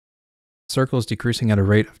circle is decreasing at a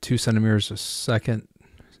rate of 2 centimeters a second,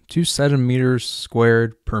 2 centimeters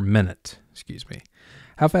squared per minute. Excuse me.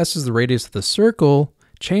 How fast is the radius of the circle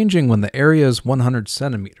changing when the area is 100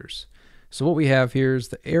 centimeters? So what we have here is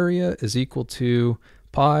the area is equal to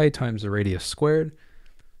pi times the radius squared.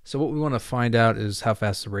 So what we want to find out is how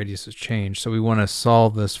fast the radius has changed. So we want to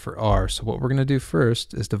solve this for r. So what we're going to do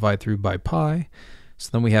first is divide through by pi. So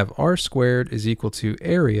then we have r squared is equal to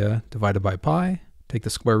area divided by pi. Take the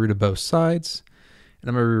square root of both sides. And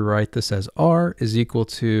I'm going to rewrite this as r is equal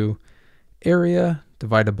to area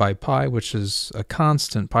divided by pi, which is a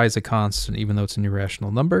constant. Pi is a constant even though it's an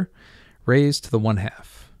irrational number, raised to the 1/2.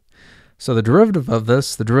 So the derivative of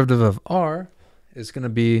this, the derivative of r, is going to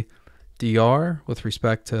be dr with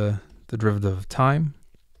respect to the derivative of time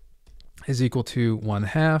is equal to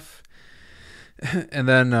 1/2. And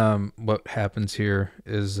then what happens here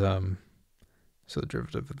is, so the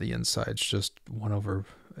derivative of the inside is just 1 over,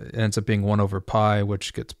 it ends up being 1 over pi,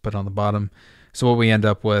 which gets put on the bottom. So what we end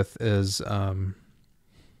up with is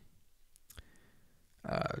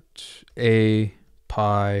a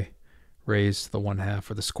pi raised to the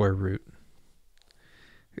 1/2, or the square root.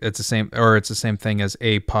 It's the same, or it's the same thing as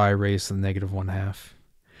a pi raised to the negative 1/2.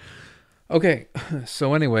 Okay,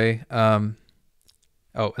 so anyway, oh,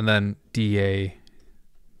 and then dA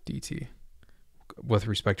dt with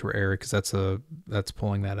respect to our area, because that's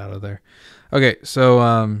pulling that out of there. Okay,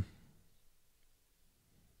 so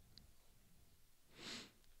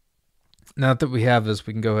now that we have this,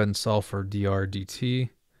 we can go ahead and solve for dr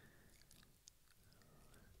dt.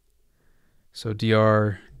 So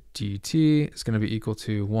dr dt is going to be equal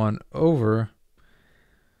to 1 over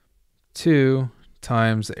 2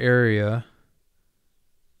 times the area,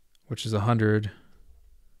 which is 100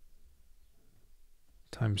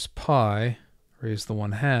 times pi raised to the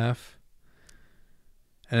 1/2.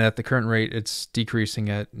 And at the current rate, it's decreasing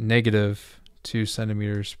at negative 2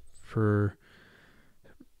 centimeters per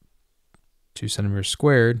 2 centimeters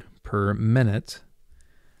squared per minute.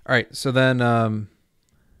 All right, so then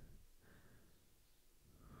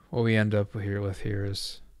what we end up here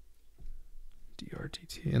is dr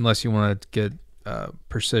dt, unless you want to get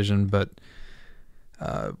precision, but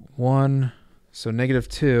 1, so negative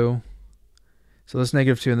 2. So this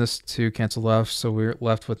negative 2 and this 2 cancel off, so we're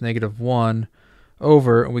left with negative 1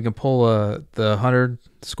 over, and we can pull the 100,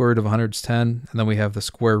 the square root of 100 is 10, and then we have the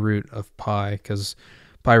square root of pi, because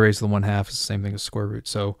pi raised to the 1/2 is the same thing as square root.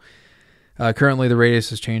 So currently the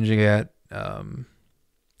radius is changing at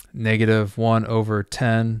negative 1 over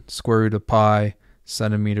 10 square root of pi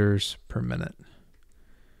centimeters per minute.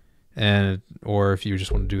 And or if you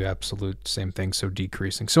just want to do absolute, same thing, so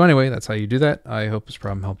decreasing. So anyway, that's how you do that. I hope this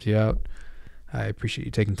problem helped you out. I appreciate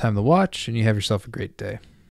you taking the time to watch, and you have yourself a great day.